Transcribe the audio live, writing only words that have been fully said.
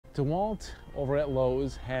Dewalt over at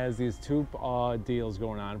Lowe's has these two deals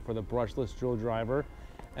going on for the brushless drill driver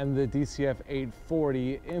and the DCF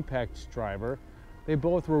 840 impact driver. They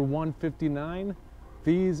both were $159.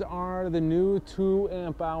 These are the new 2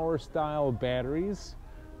 amp hour style batteries.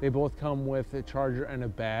 They both come with a charger and a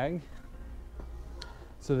bag.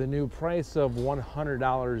 So the new price of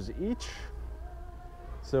 $100 each.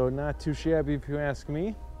 So not too shabby if you ask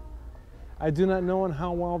me. I do not know on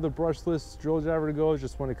how well the brushless drill driver goes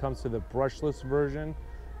just when it comes to the brushless version,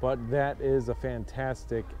 but that is a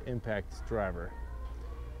fantastic impact driver.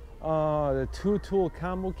 The 2-tool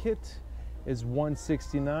combo kit is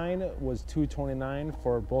 $169, was $229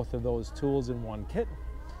 for both of those tools in one kit.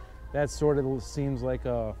 That sort of seems like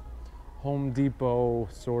a Home Depot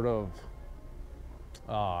sort of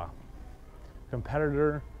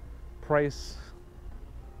competitor price.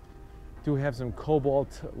 Do have some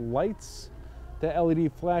cobalt lights, the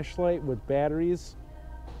LED flashlight with batteries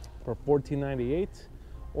for $14.98,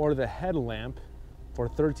 or the headlamp for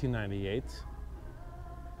 $13.98.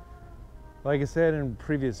 Like I said in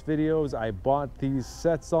previous videos, I bought these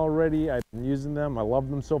sets already. I've been using them. I love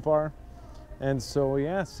them so far. And so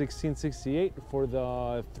yeah, $16.68 for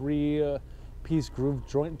the 3-piece groove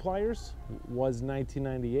joint pliers was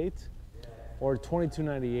 $19.98, or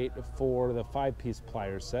 $22.98 for the 5-piece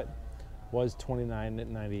pliers set was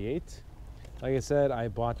 $29.98. Like I said, I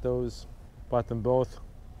bought them both.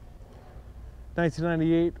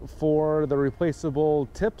 $19.98 for the replaceable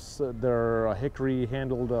tips. They're a hickory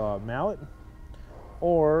handled mallet,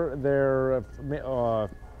 or their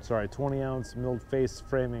 20-ounce milled face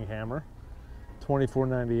framing hammer,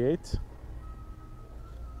 $24.98.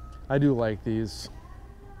 I do like these.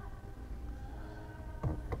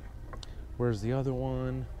 Where's the other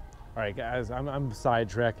one? All right, guys, I'm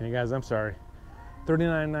sidetracking you guys. I'm sorry.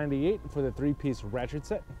 $39.98 for the 3-piece ratchet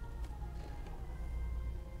set.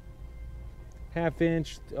 1/2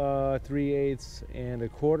 inch, 3/8, and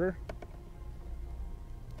 1/4.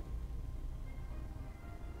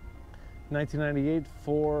 $19.98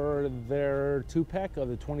 for their 2-pack of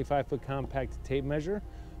the 25-foot compact tape measure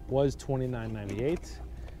was $29.98.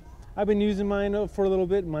 I've been using mine for a little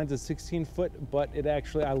bit. Mine's a 16-foot, but it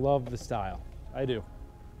actually, I love the style. I do.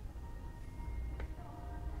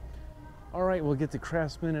 All right, we'll get to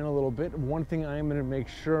Craftsman in a little bit. One thing I'm gonna make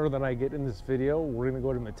sure that I get in this video, we're gonna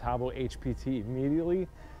go to Metabo HPT immediately.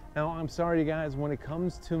 Now, I'm sorry, you guys, when it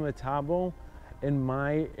comes to Metabo in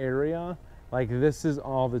my area, like this is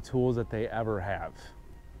all the tools that they ever have.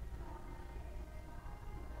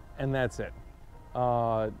 And that's it.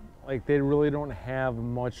 Like they really don't have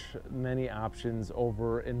many options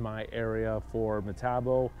over in my area for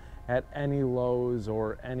Metabo at any Lowe's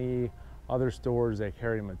or any other stores that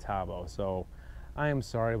carry Metabo. So I am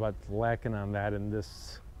sorry about lacking on that in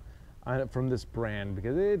this from this brand,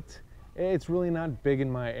 because it's really not big in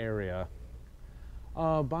my area.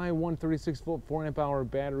 Buy one 36-volt 4 amp hour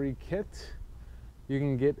battery kit. You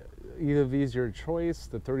can get either of these, your choice: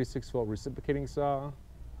 the 36-volt reciprocating saw,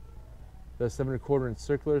 the 7 1/4 inch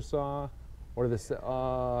circular saw, or the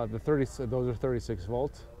 30. Those are 36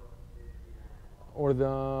 volt, or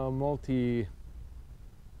the multi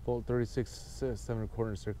volt 36 7 1/4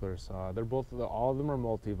 inch circular saw. They're both, all of them are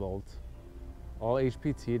multi-volt, all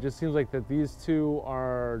HPT. It just seems like that these two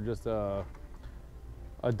are just a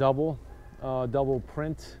double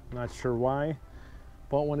print. Not sure why,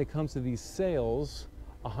 but when it comes to these sales,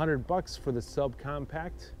 $100 for the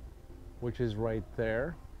subcompact, which is right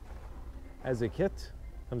there as a kit.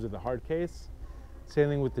 Comes with a hard case. Same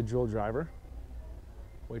thing with the drill driver,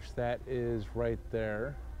 which that is right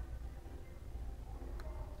there.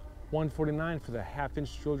 $149 for the 1/2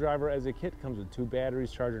 inch drill driver as a kit. Comes with 2 batteries,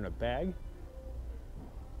 charger, and a bag.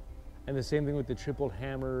 And the same thing with the triple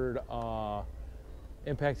hammered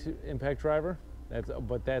impact driver. That's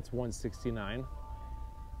 $169.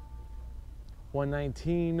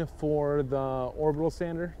 $119 for the orbital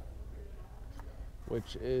sander,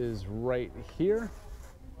 which is right here.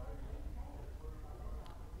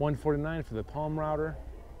 $149 for the palm router.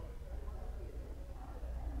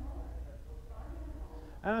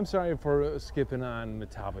 And I'm sorry for skipping on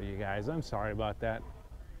Metabo, you guys. I'm sorry about that.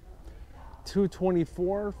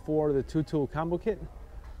 $224 for the 2-tool combo kit.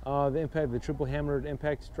 The triple hammered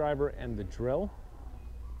impact driver and the drill.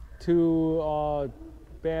 2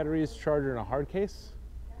 batteries, charger, and a hard case.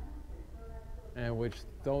 And which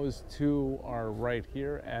those 2 are right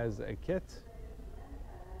here as a kit.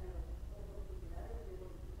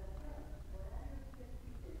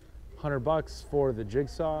 $100 for the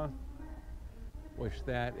jigsaw, which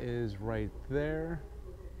that is right there.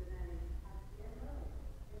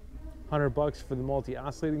 $100 for the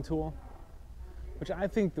multi-oscillating tool. which I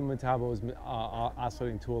think the Metabo's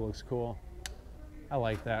oscillating tool looks cool. I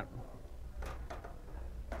like that.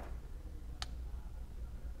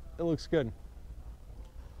 It looks good.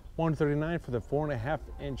 $139 for the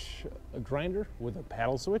 4.5-inch grinder with a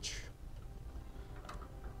paddle switch.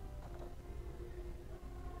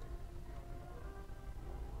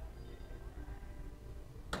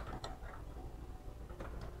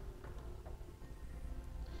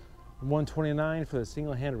 $129 for the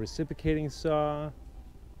single-handed reciprocating saw.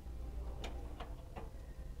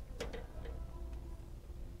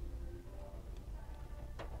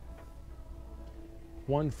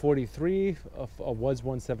 $143 was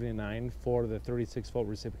 $179 for the 36-volt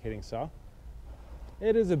reciprocating saw.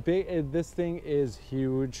 It is a big. This thing is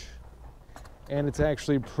huge, and it's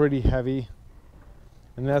actually pretty heavy,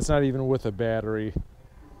 and that's not even with a battery.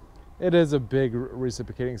 It is a big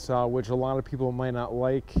reciprocating saw, which a lot of people might not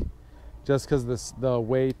like, just because the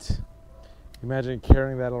weight. Imagine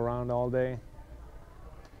carrying that around all day.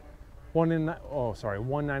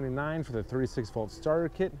 $199 for the 36-volt starter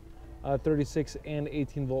kit. 36 and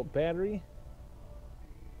 18-volt battery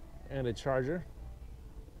and a charger.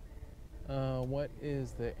 What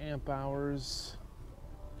is the amp hours?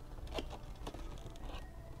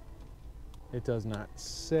 It does not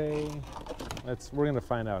say. We're gonna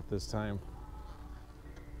find out this time.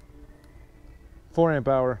 4 amp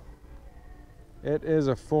hour. It is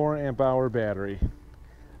a 4 amp hour battery.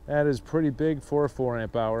 That is pretty big for a 4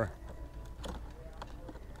 amp hour.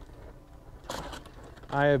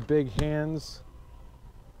 I have big hands,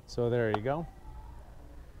 so there you go.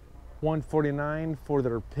 $149 for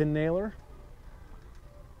their pin nailer.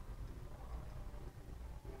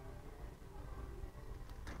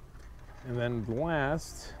 And then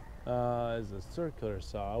last is a circular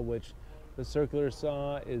saw, which the circular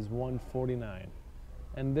saw is $149.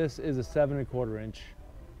 And this is a 7 1/4 inch.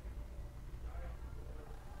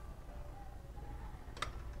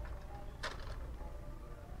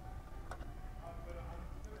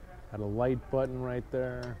 Had a light button right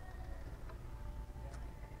there.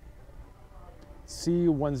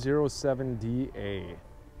 C107DA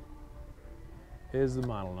is the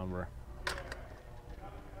model number.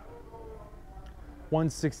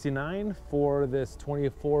 $169 for this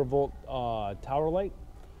 24-volt tower light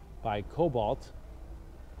by Dewalt.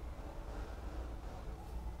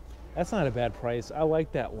 That's not a bad price. I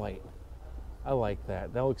like that light. I like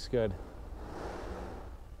that. That looks good.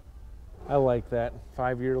 I like that.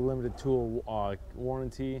 5-year limited tool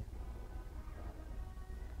warranty.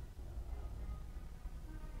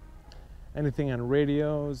 Anything on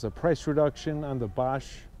radios, a price reduction on the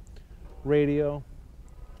Bosch radio.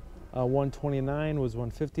 129 was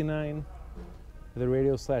 159 for the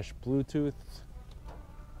radio / Bluetooth.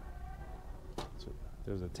 So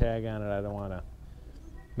there's a tag on it. I don't want to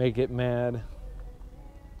make it mad.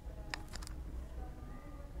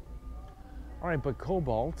 All right, but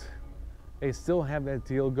Dewalt, they still have that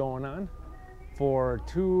deal going on for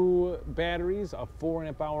 2 batteries, a 4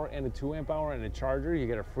 amp hour and a 2 amp hour and a charger. You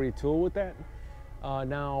get a free tool with that.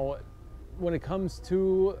 Now, when it comes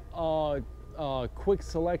to a quick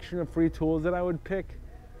selection of free tools that I would pick,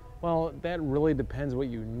 well, that really depends what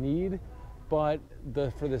you need. But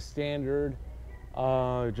for the standard,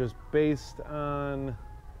 just based on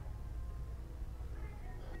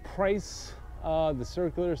price, the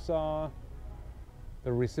circular saw,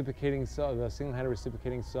 the reciprocating saw, the single-handed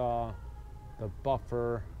reciprocating saw, the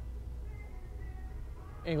buffer,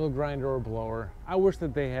 angle grinder or blower. I wish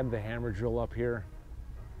that they had the hammer drill up here.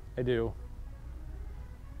 I do.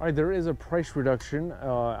 All right, there is a price reduction.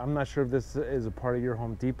 I'm not sure if this is a part of your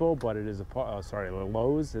Home Depot, but it is a part,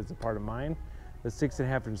 Lowe's. It's a part of mine. The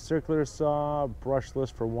 6.5 inch circular saw,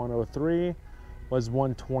 brushless for $103 was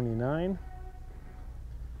 $129.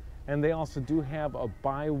 And they also do have a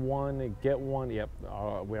buy one, get one. Yep,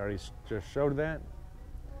 we already just showed that.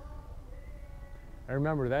 And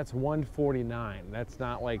remember, that's $149. That's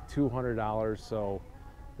not like $200. So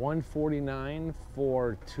 $149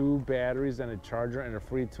 for 2 batteries and a charger and a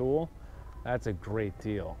free tool. That's a great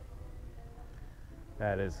deal.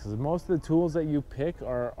 That is, because most of the tools that you pick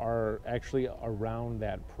are actually around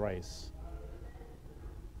that price.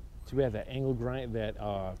 Too bad that angle grind, that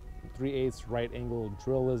 3/8 right angle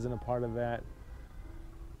drill isn't a part of that.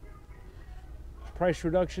 Price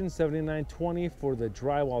reduction, $79.20 for the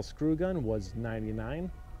drywall screw gun was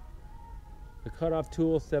 $99. The cutoff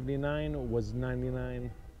tool, $79 was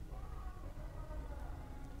 $99.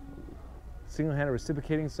 Single-handed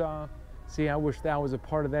reciprocating saw. See, I wish that was a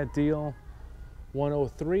part of that deal.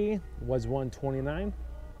 $103 was $129.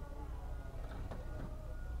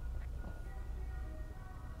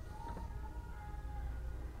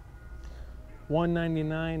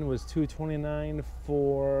 $199 was $229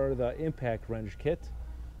 for the impact wrench kit.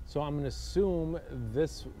 So I'm going to assume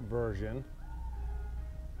this version,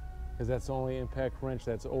 because that's the only impact wrench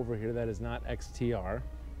that's over here that is not XTR.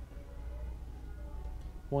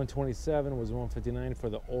 $127 was $159 for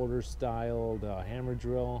the older styled hammer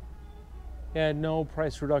drill. Yeah, no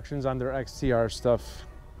price reductions on their XTR stuff.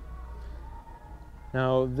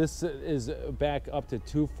 Now this is back up to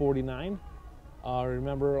 $249.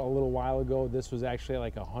 Remember a little while ago, this was actually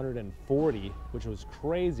like $140, which was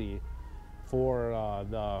crazy for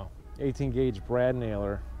the 18 gauge brad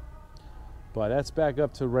nailer. But that's back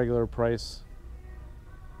up to regular price.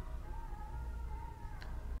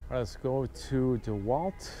 All right, let's go to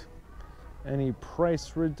Dewalt. Any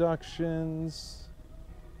price reductions?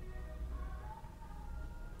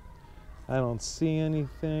 I don't see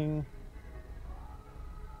anything.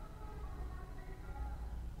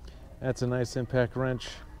 That's a nice impact wrench.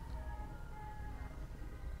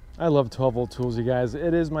 I love 12 volt tools, you guys.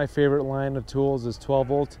 It is my favorite line of tools is 12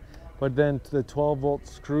 volt, but then the 12 volt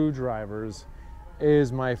screwdrivers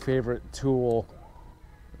is my favorite tool,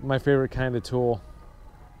 my favorite kind of tool.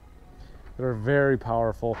 They're very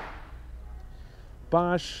powerful.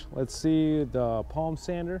 Bosch, let's see, the palm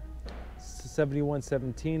sander,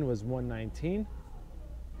 7117 was $119.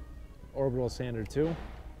 Orbital sander too.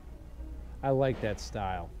 I like that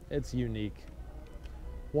style. It's unique.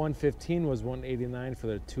 $115 was $189 for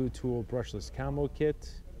the 2-tool brushless combo kit.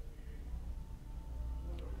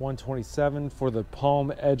 $127 for the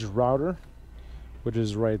palm edge router, which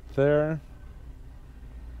is right there.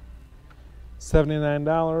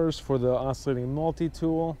 $79 for the oscillating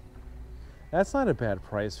multi-tool. That's not a bad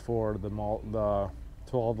price for the 12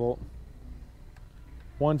 volt.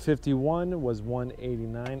 $151 was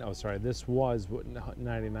 $189. Oh, sorry, this was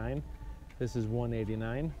 $99. This is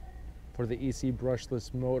 $189 for the EC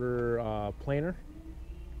brushless motor planer.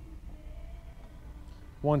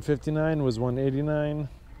 $159 was $189.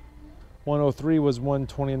 $103 was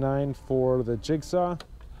 $129 for the jigsaw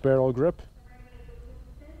barrel grip.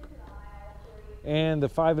 And the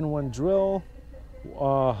 5-in-1 drill,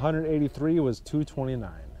 $183 was $229.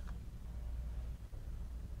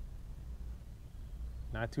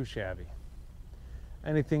 Not too shabby.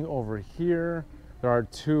 Anything over here? There are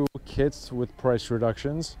 2 kits with price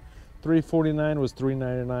reductions. $349 was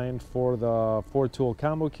 $399 for the 4-tool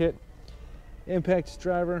combo kit. Impact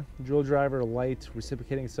driver, drill driver, light,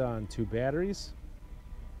 reciprocating saw, and 2 batteries.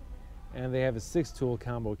 And they have a 6-tool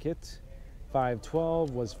combo kit.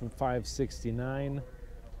 512 was $569.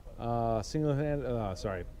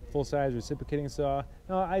 Full-size reciprocating saw.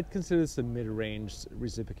 Now, I'd consider this a mid-range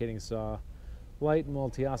reciprocating saw. Light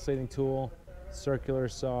multi-oscillating tool, circular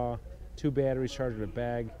saw, 2 batteries charged with a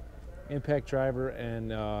bag, impact driver, and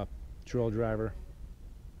drill driver.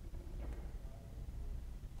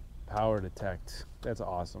 Power Detect. That's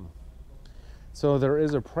awesome. So there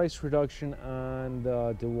is a price reduction on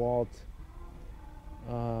the Dewalt.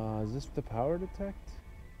 Is this the Power Detect?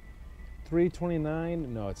 $329?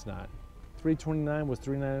 No, it's not. $329 was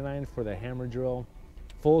 $399 for the hammer drill,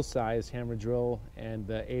 full-size hammer drill, and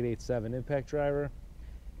the 887 impact driver.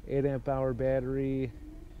 8 amp hour battery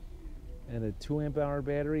and a 2 amp hour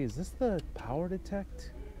battery. Is this the Power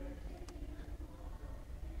Detect?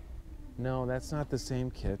 No, that's not the same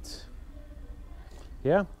kit.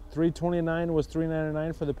 Yeah, $329 was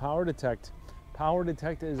 $399 for the Power Detect. Power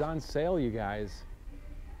Detect is on sale, you guys.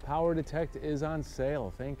 Power Detect is on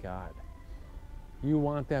sale, thank God. You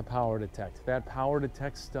want that Power Detect. That Power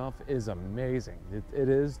Detect stuff is amazing. It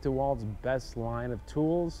is Dewalt's best line of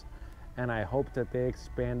tools, and I hope that they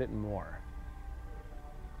expand it more.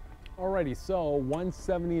 Alrighty, so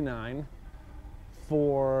 $179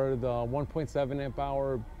 for the 1.7 amp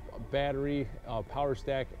hour battery, power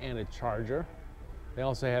stack, and a charger. They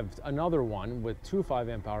also have another one with 2 5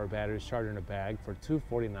 amp hour batteries, charger in a bag for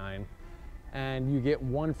 $249, and you get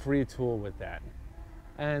 1 free tool with that.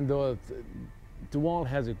 And the Dewalt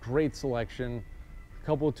has a great selection. A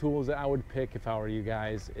couple of tools that I would pick if I were you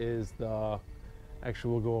guys is the,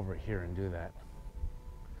 actually we'll go over here and do that.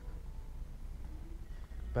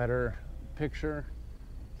 Better picture,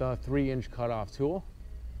 the 3-inch cutoff tool,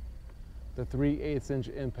 the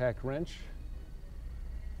 3/8" impact wrench.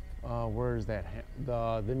 Where is that?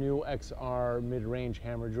 The new XR mid-range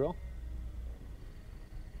hammer drill,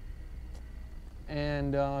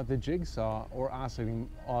 and the jigsaw or oscillating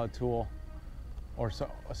tool, or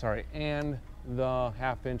and the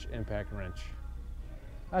 1/2-inch impact wrench.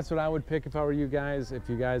 That's what I would pick if I were you guys. If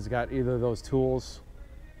you guys got either of those tools.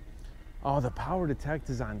 Oh, the Power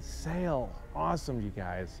Detect is on sale. Awesome, you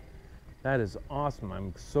guys. That is awesome.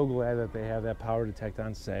 I'm so glad that they have that Power Detect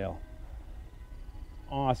on sale.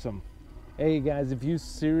 awesome. Hey guys, if you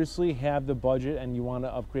seriously have the budget and you want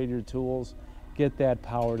to upgrade your tools, get that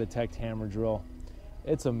Power Detect hammer drill.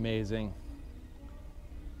 It's amazing.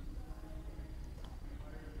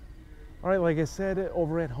 All right, like I said,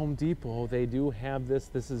 over at Home Depot, they do have this.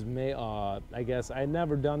 This is, I guess, I'd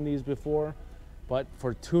never done these before, but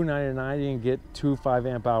for $2.99, you can get two 5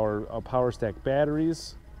 amp hour power stack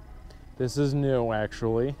batteries. This is new,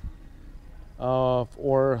 actually. For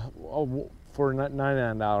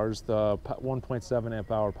 $99, the 1.7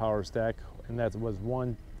 amp hour power stack, and that was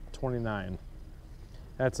 $129.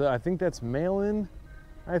 That's, I think that's mail-in,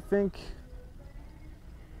 I think.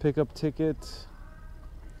 Pickup ticket,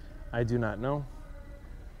 I do not know,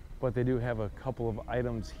 but they do have a couple of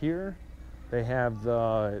items here. They have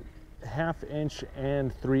the 1/2 inch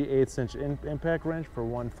and 3/8 inch impact wrench for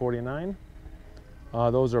 $149.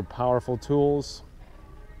 Those are powerful tools.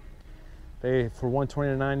 For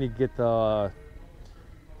 $129, you get the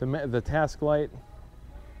task light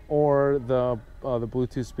or the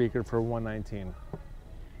Bluetooth speaker for $119.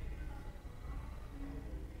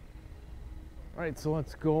 All right, so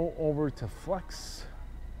let's go over to Flex.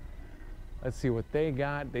 Let's see what they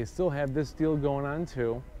got. They still have this deal going on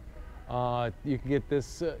too. You can get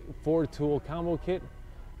this 4-tool combo kit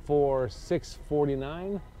for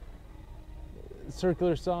 $649.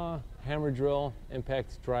 Circular saw, hammer drill,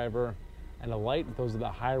 impact driver, and a light. Those are the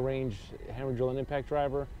high-range hammer drill and impact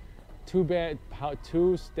driver. Two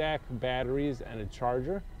stack batteries and a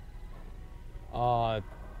charger.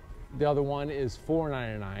 The other one is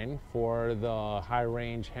 $499 for the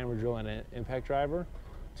high-range hammer drill and an impact driver.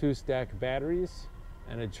 2 stack batteries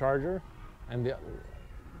and a charger. And the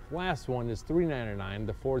last one is $399,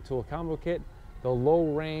 the 4-tool combo kit, the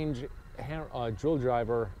low-range drill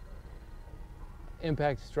driver,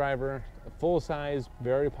 impact driver, a full-size,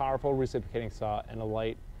 very powerful reciprocating saw, and a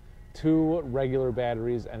light, 2 regular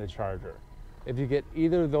batteries, and a charger. If you get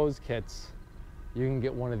either of those kits, you can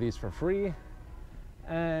get one of these for free.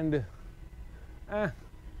 And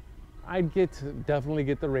I'd definitely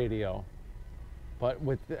get the radio. But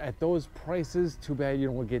at those prices, too bad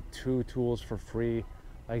you don't get 2 tools for free.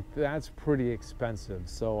 Like, that's pretty expensive.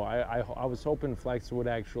 So I was hoping Flex would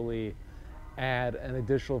actually add an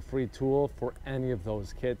additional free tool for any of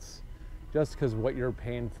those kits, just because what you're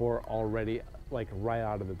paying for already, like right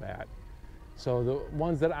out of the bat. So the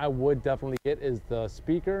ones that I would definitely get is the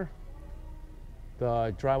speaker,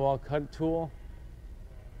 the drywall cut tool,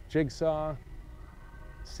 jigsaw,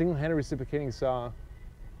 single-handed reciprocating saw,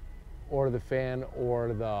 or the fan,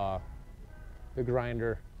 or the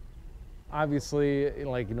grinder. Obviously,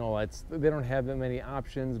 like, you know, they don't have that many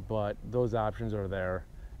options, but those options are there.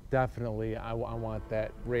 Definitely, I want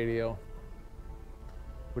that radio,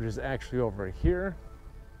 which is actually over here.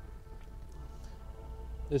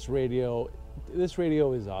 This radio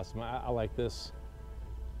is awesome. I like this.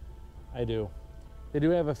 I do. They do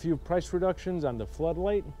have a few price reductions on the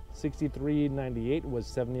floodlight. $63.98 was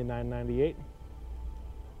 $79.98.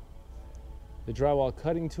 The drywall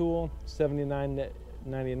cutting tool,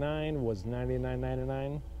 $79.99 was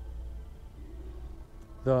 $99.99.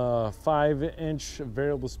 The 5-inch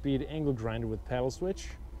variable speed angle grinder with paddle switch,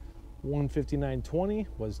 $159.20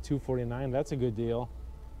 was $249. That's a good deal.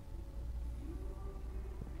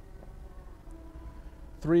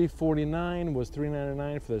 $349 was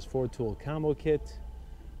 $399 for this 4-tool combo kit.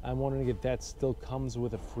 I'm wondering if that still comes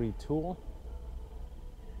with a free tool.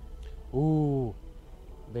 Ooh,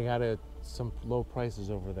 they got some low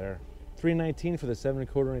prices over there. $319 for the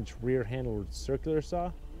 7¼ inch rear handle circular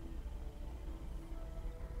saw.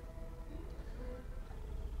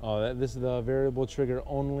 Oh, this is the variable trigger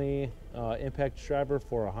only impact driver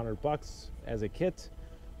for $100 as a kit,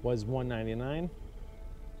 was $199.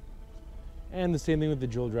 And the same thing with the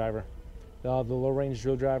drill driver. The low range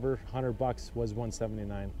drill driver, $100 was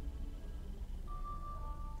 $179.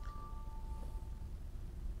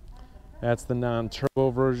 That's the non-turbo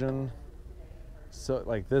version. So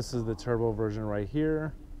like, this is the turbo version right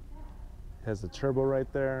here. It has the turbo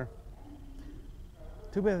right there.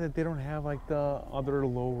 Too bad that they don't have like the other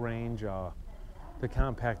low range, the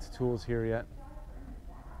compact tools here yet.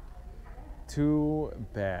 Too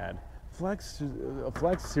bad. Flex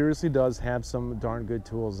seriously does have some darn good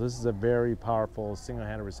tools. This is a very powerful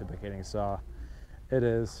single-handed reciprocating saw. It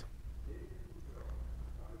is.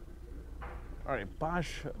 All right,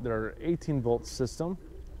 Bosch, their 18-volt system.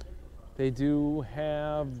 They do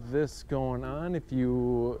have this going on. If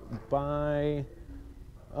you buy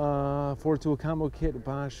 4-tool combo kit,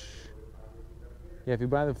 Bosch. Yeah, if you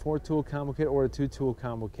buy the 4-tool combo kit or a 2-tool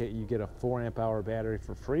combo kit, you get a 4 amp hour battery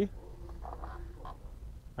for free.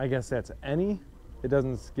 I guess that's any. It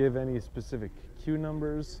doesn't give any specific FAQ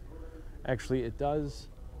numbers. Actually, it does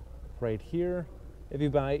right here. If you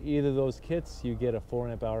buy either of those kits, you get a 4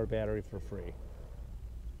 amp hour battery for free.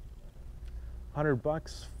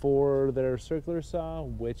 $100 for their circular saw,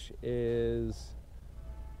 which is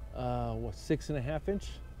 6.5 inch,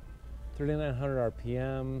 3,900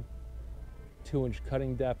 RPM, 2-inch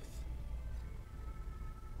cutting depth.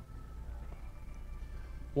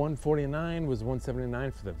 $149 was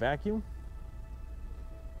 $179 for the vacuum.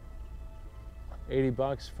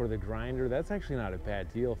 $80 for the grinder. That's actually not a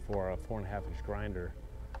bad deal for a 4.5 inch grinder.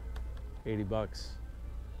 $80.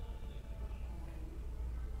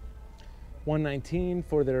 $119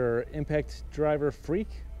 for their impact driver freak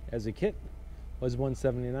as a kit was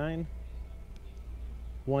 $179.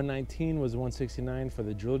 $119 was $169 for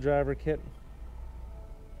the drill driver kit.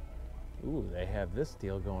 Ooh, they have this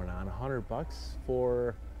deal going on, $100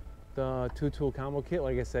 for the 2-tool combo kit.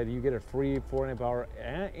 Like I said, you get a free 4 amp hour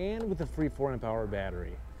and with a free 4 amp hour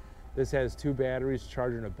battery. This has 2 batteries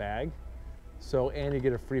charged in a bag. So, and you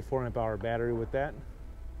get a free 4 amp hour battery with that.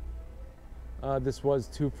 This was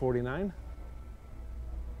 $249.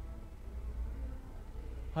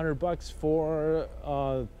 $100 for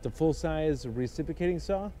the full-size reciprocating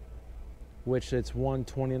saw, which was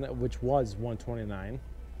 $129.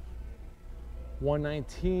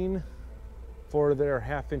 $119 for their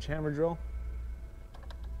 1/2 inch hammer drill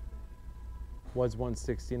was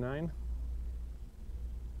 $169.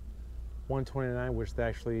 $129, which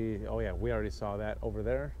actually, oh yeah, we already saw that over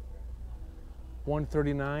there.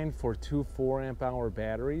 $139 for 2 4 amp hour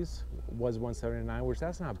batteries was $179, which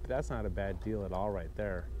that's not a bad deal at all right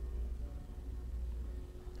there.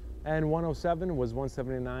 And $107 was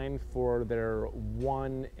 $179 for their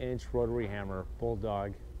 1-inch rotary hammer,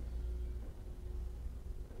 Bulldog.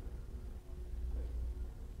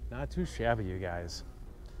 Not too shabby, you guys.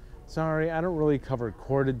 Sorry, I don't really cover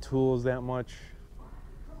corded tools that much.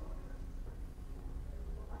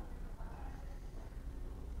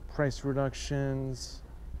 Price reductions.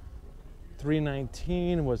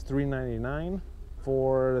 $319 was $399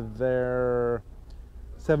 for their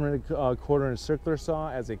 7.25 inch circular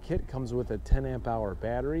saw as a kit. Comes with a 10 amp hour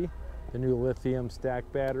battery, the new lithium stack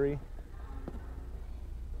battery.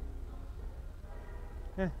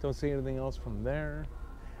 Don't see anything else from there.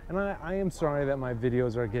 And I am sorry that my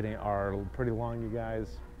videos are pretty long, you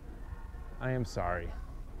guys. I am sorry.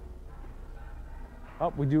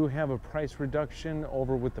 Oh, we do have a price reduction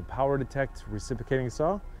over with the Power Detect reciprocating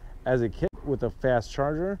saw as a kit with a fast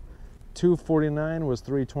charger. $249 was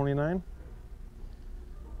 $329.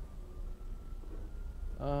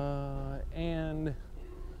 And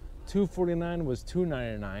 $249 was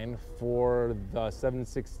 $299 for the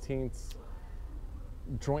 7/16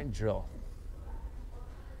 joint drill.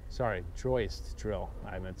 Sorry, joist drill.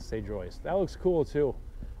 I meant to say joist. That looks cool too.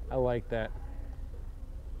 I like that.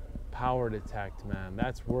 Power Detect, man.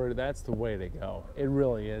 That's the way to go. It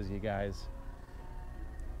really is, you guys.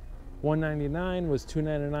 $199 was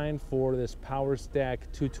 $299 for this Power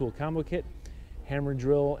Stack 2-tool combo kit, hammer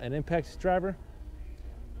drill and impact driver.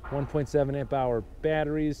 1.7 amp hour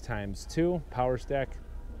batteries times 2 Power Stack.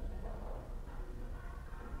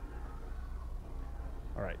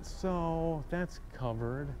 All right, so that's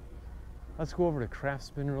covered. Let's go over to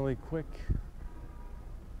Craftsman really quick.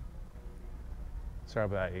 Sorry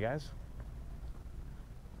about that, you guys.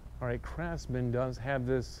 All right, Craftsman does have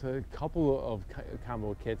this couple of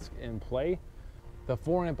combo kits in play. The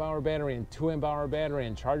 4 amp hour battery and 2 amp hour battery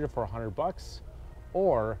and charger for $100,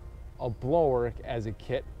 or a blower as a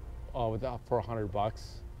kit for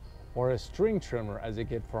 $100, or a string trimmer as a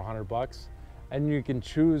kit for $100, and you can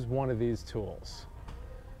choose one of these tools.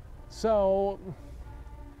 So,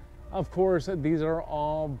 of course, these are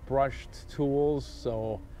all brushed tools,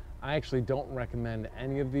 so I actually don't recommend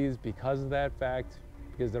any of these because of that fact,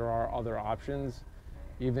 because there are other options,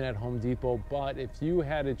 even at Home Depot. But if you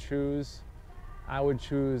had to choose, I would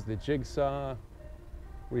choose the jigsaw,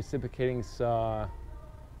 reciprocating saw,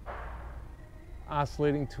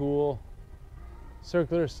 oscillating tool,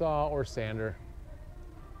 circular saw, or sander,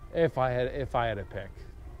 if I had to pick.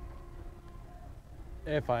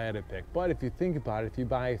 But if you think about it, if you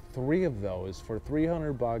buy 3 of those for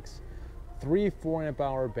 $300, 3 4 amp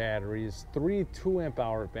hour batteries, 3 2 amp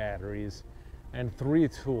hour batteries, and 3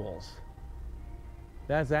 tools,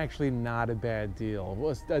 that's actually not a bad deal.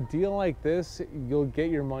 A deal like this, you'll get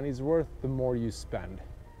your money's worth the more you spend.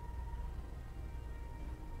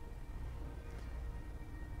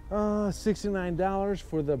 $69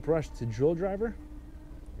 for the brush to drill driver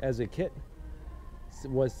as a kit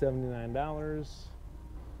was $79.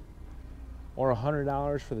 Or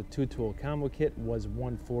 $100 for the 2-tool combo kit was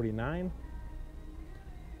 $149.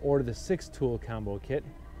 or the 6 tool combo kit.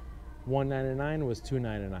 $199 was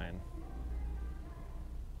 $299.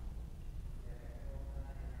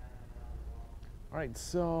 All right,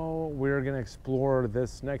 so we're gonna explore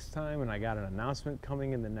this next time, and I got an announcement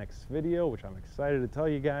coming in the next video, which I'm excited to tell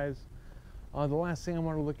you guys. The last thing I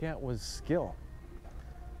want to look at was skill.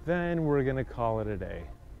 Then we're gonna call it a day.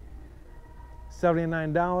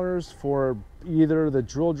 $79 for either the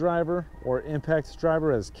drill driver or impact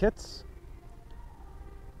driver as kits.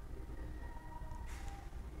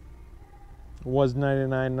 Was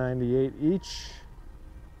 $99.98 each.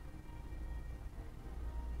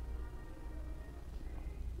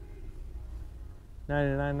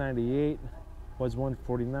 $99.98 was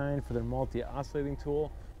 $149 for their multi-oscillating tool,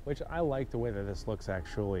 which I like the way that this looks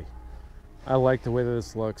actually. I like the way that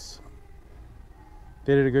this looks.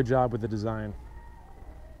 They did a good job with the design.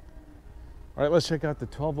 All right, let's check out the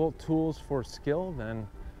 12-volt tools for skill, then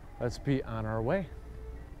let's be on our way.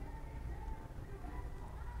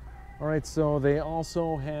 All right, so they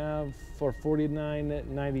also have for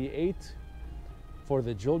 $49.98 for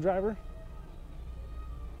the drill driver.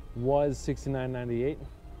 Was $69.98.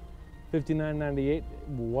 $59.98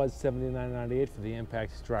 was $79.98 for the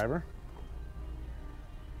impact driver.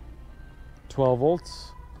 12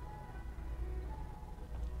 volts.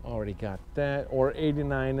 Already got that. Or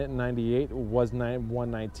 $89.98 was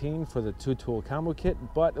 $119 for the 2 tool combo kit,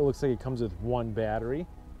 but it looks like it comes with 1 battery.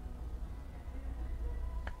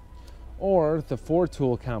 Or the 4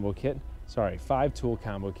 tool combo kit, sorry, 5 tool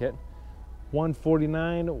combo kit.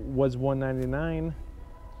 $149 was $199.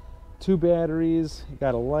 2 batteries,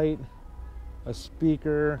 got a light, a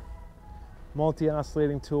speaker,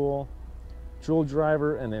 multi-oscillating tool, drill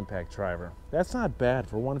driver, and impact driver. That's not bad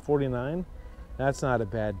for $149. That's not a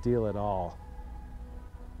bad deal at all.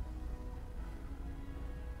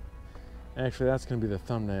 Actually, that's going to be the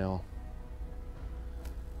thumbnail.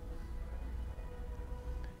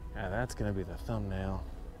 Yeah, that's going to be the thumbnail.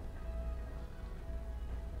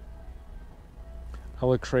 I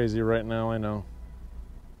look crazy right now, I know.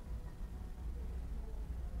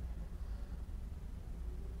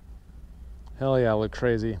 Hell yeah, I look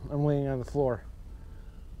crazy. I'm laying on the floor.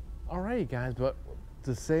 All right, guys, but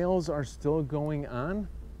the sales are still going on.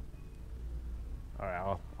 All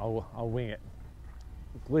right, I'll wing it.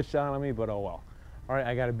 It glitched out on me, but oh well. All right,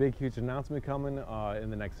 I got a big, huge announcement coming in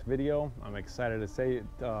the next video. I'm excited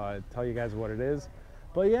to tell you guys what it is.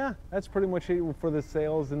 But yeah, that's pretty much it for the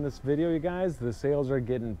sales in this video, you guys. The sales are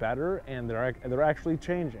getting better, and they're actually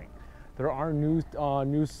changing. There are new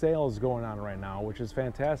sales going on right now, which is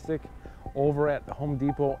fantastic, over at Home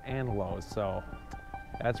Depot and Lowe's. So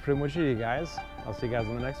that's pretty much it, you guys. I'll see you guys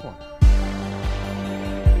on the next one.